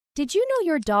Did you know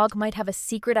your dog might have a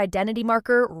secret identity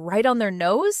marker right on their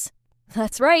nose?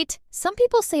 That's right. Some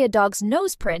people say a dog's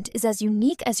nose print is as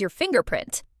unique as your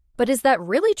fingerprint. But is that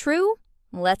really true?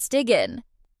 Let's dig in.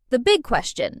 The big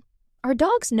question: are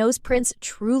dogs' nose prints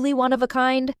truly one of a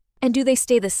kind? And do they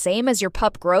stay the same as your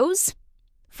pup grows?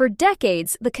 For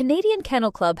decades, the Canadian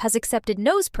Kennel Club has accepted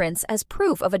nose prints as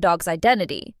proof of a dog's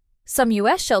identity. Some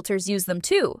U.S. shelters use them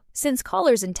too, since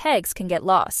collars and tags can get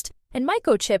lost, and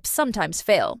microchips sometimes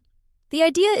fail. The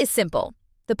idea is simple.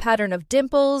 The pattern of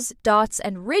dimples, dots,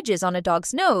 and ridges on a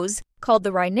dog's nose, called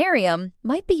the rhinarium,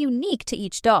 might be unique to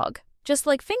each dog, just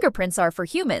like fingerprints are for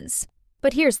humans.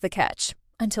 But here's the catch.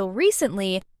 Until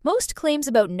recently, most claims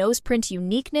about noseprint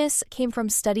uniqueness came from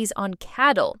studies on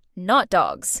cattle, not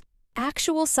dogs.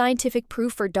 Actual scientific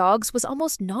proof for dogs was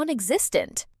almost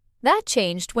non-existent. That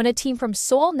changed when a team from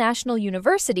Seoul National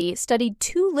University studied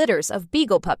 2 litters of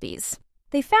beagle puppies.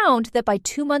 They found that by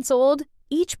 2 months old,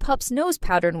 each pup's nose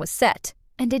pattern was set,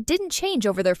 and it didn't change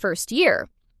over their first year.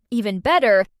 Even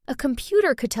better, a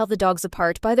computer could tell the dogs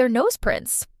apart by their nose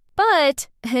prints. But,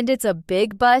 and it's a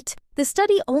big but, the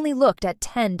study only looked at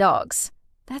 10 dogs.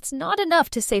 That's not enough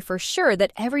to say for sure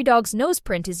that every dog's nose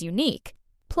print is unique.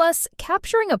 Plus,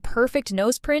 capturing a perfect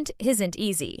nose print isn't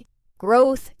easy.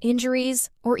 Growth, injuries,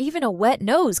 or even a wet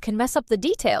nose can mess up the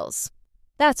details.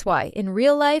 That's why, in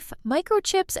real life,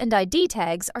 microchips and ID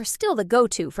tags are still the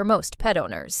go-to for most pet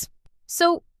owners.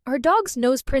 So, are dogs'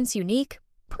 nose prints unique?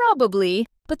 Probably,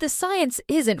 but the science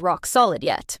isn't rock solid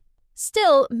yet.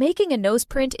 Still, making a nose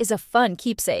print is a fun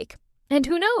keepsake. And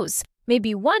who knows,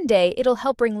 maybe one day it'll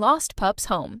help bring lost pups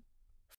home.